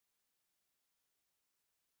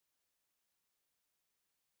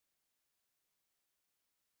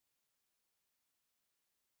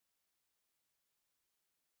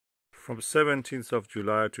From 17th of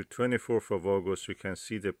July to 24th of August, we can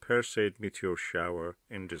see the Perseid meteor shower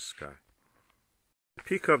in the sky. The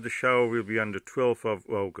peak of the shower will be on the 12th of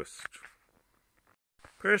August.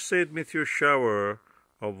 Perseid meteor shower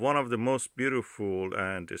are one of the most beautiful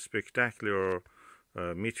and spectacular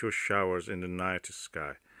meteor showers in the night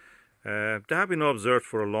sky. They have been observed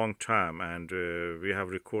for a long time, and we have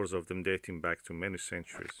records of them dating back to many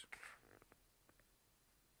centuries.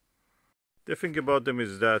 The thing about them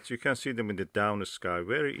is that you can see them in the down sky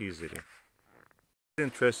very easily. It's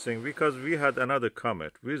interesting because we had another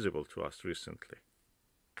comet visible to us recently.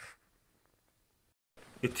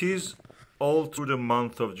 It is all through the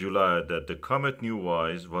month of July that the comet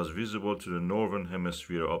Neowise was visible to the northern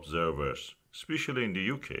hemisphere observers, especially in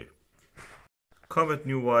the UK. Comet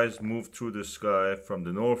Neowise moved through the sky from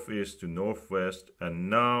the northeast to northwest and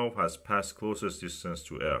now has passed closest distance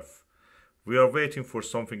to Earth. We are waiting for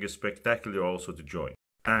something spectacular also to join,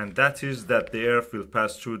 and that is that the Earth will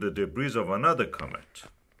pass through the debris of another comet.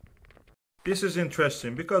 This is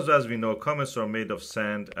interesting because, as we know, comets are made of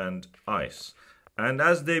sand and ice, and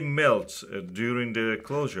as they melt during the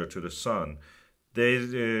closure to the sun,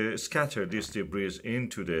 they scatter this debris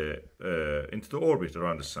into the orbit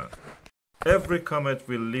around the sun. Every comet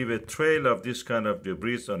will leave a trail of this kind of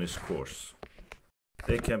debris on its course.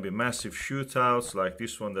 They can be massive shootouts, like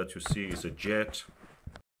this one that you see is a jet.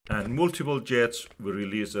 And multiple jets will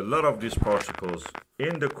release a lot of these particles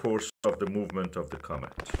in the course of the movement of the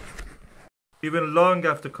comet. Even long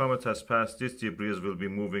after the comet has passed, this debris will be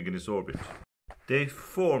moving in its orbit. They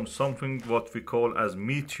form something what we call as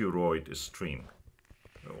meteoroid stream,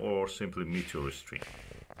 or simply meteor stream.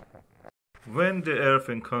 When the Earth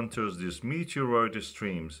encounters these meteoroid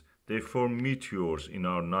streams, they form meteors in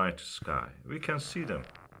our night sky. We can see them.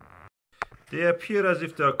 They appear as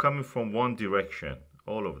if they are coming from one direction,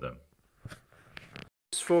 all of them.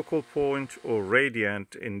 This focal point, or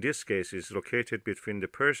radiant, in this case is located between the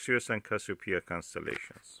Perseus and Cassiopeia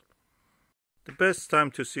constellations. The best time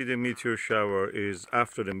to see the meteor shower is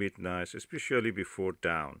after the midnight, especially before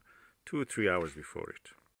dawn, 2-3 hours before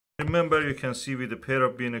it. Remember, you can see with a pair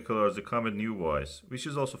of binoculars the comet Neowise, which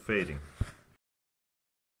is also fading.